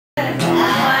I've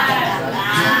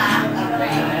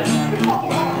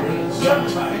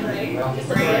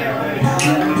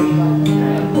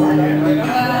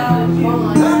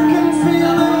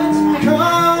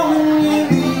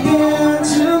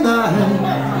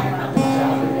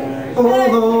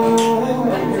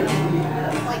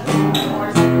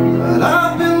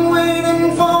been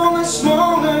waiting for this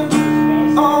moment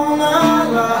all my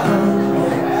life.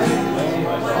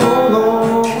 Oh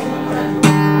Lord,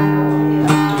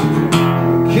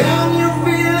 can you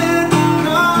feel it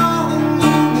calling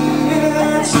in the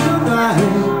air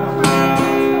tonight?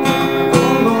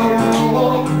 Oh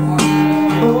Lord,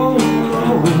 oh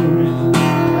Lord.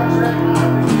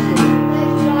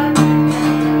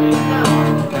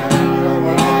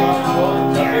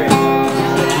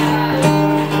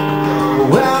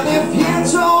 Well, if you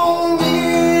told me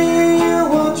you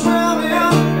were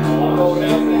drowning,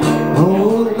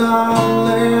 oh, now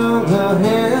lend a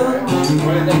hand,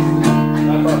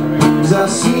 'cause I've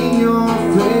seen your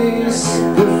face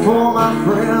before, my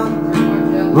friend,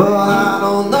 but I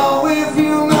don't know if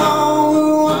you know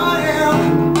who I am.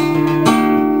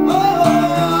 Oh,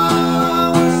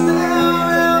 I was there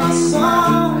and I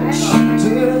saw what you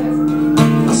did.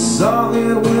 I saw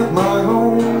it with my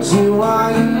own two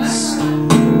eyes.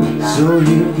 So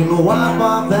you can wipe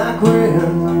off that grin,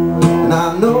 and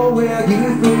I know where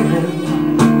you've been.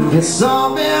 It's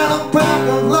all been a pack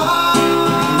of lies,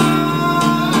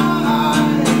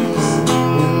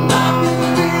 and I can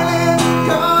feel it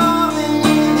coming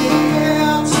in the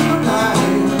air tonight.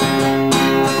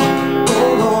 Oh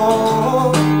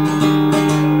Lord,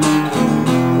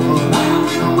 and I've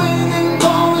been waiting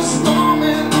for this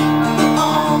moment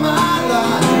all my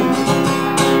life.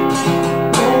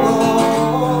 Oh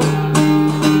Lord,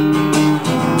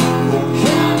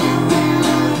 can you feel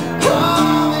it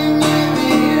coming in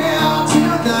the air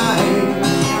tonight?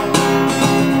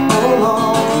 Oh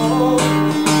Lord,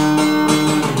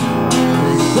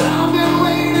 'cause I've been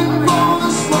waiting for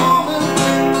this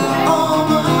moment all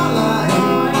my life.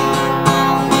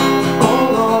 Oh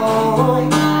Lord,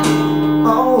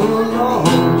 oh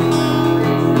Lord.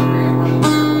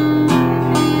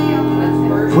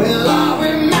 Well, I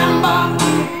remember,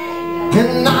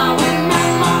 and I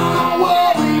remember the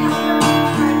worry.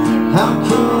 How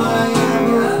could I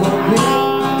ever forget?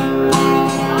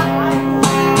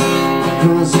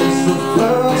 'Cause it's the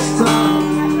first time,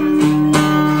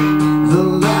 the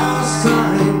last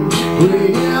time we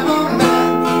ever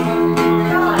met.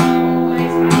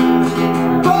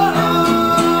 But I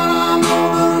know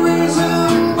the reason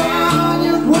why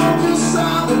you broke your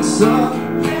silence up.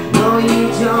 No, you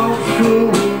don't fool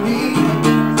with me.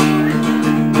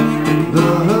 The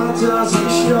hurt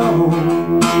doesn't show,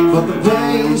 but the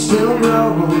pain still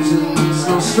grows, and it's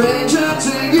no stranger